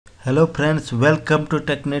Hello friends, welcome to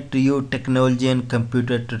TechNet You Technology and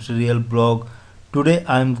Computer Tutorial blog. Today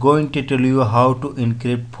I am going to tell you how to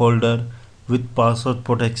encrypt folder with password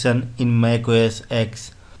protection in macOS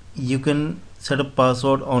X. You can set a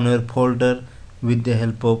password on your folder with the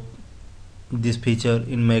help of this feature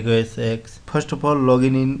in macOS X. First of all, log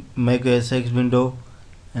in macOS X window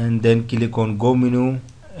and then click on Go menu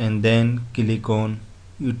and then click on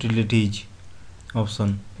Utilities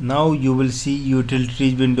option. Now you will see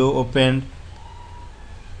utilities window opened.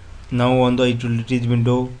 Now on the utilities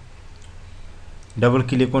window, double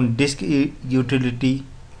click on disk utility,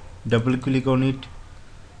 double click on it,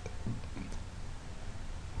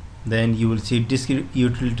 then you will see disk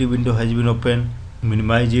utility window has been opened.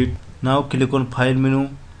 Minimize it. Now click on file menu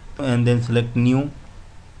and then select new.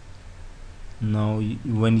 Now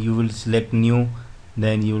when you will select new,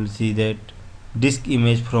 then you will see that disk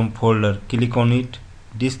image from folder. Click on it,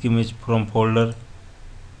 disk image from folder.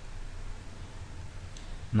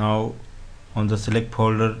 Now on the select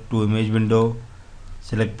folder to image window,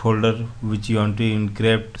 select folder which you want to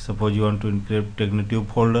encrypt. Suppose you want to encrypt TechNet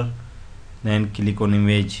folder, then click on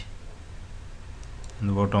image in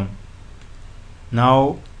the bottom.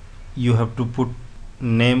 Now you have to put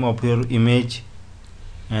name of your image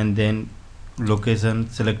and then location.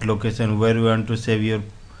 Select location where you want to save your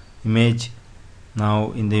image.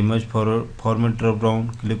 Now in the image format drop down,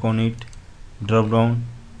 click on it, drop down,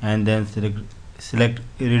 and then select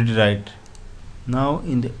read write. Now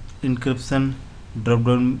in the encryption drop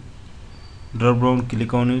down,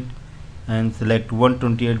 click on it and select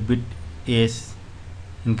 128-bit AES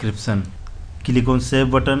encryption. Click on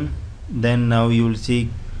save button. Then now you will see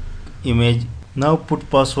image. Now put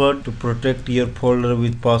password to protect your folder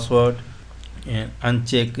with password and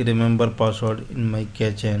uncheck remember password in my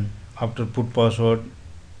keychain. After put password,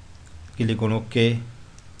 click on OK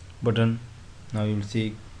button. Now you will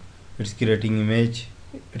see it's creating image.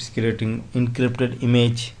 It's creating encrypted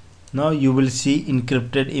image. Now you will see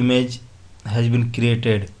encrypted image has been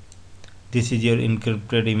created. This is your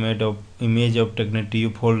encrypted image of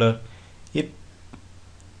TechNet folder. If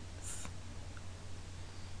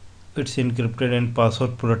it's encrypted and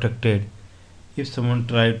password protected, if someone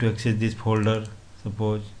try to access this folder,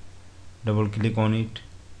 suppose double click on it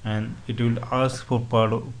and it will ask for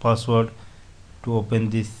password to open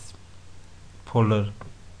this folder.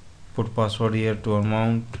 Put password here to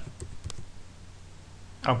amount.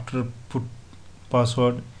 After put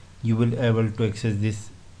password, you will able to access this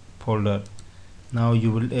folder. Now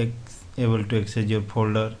you will able to access your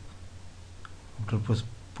folder after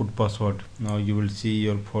put password. Now you will see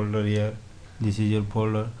your folder here. This is your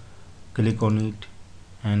folder. Click on it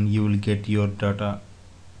and you will get your data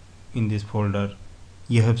in this folder.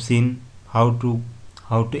 You have seen how to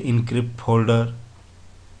encrypt folder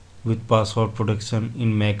with password protection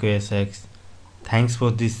in macOS X. Thanks for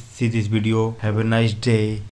see this video. Have a nice day.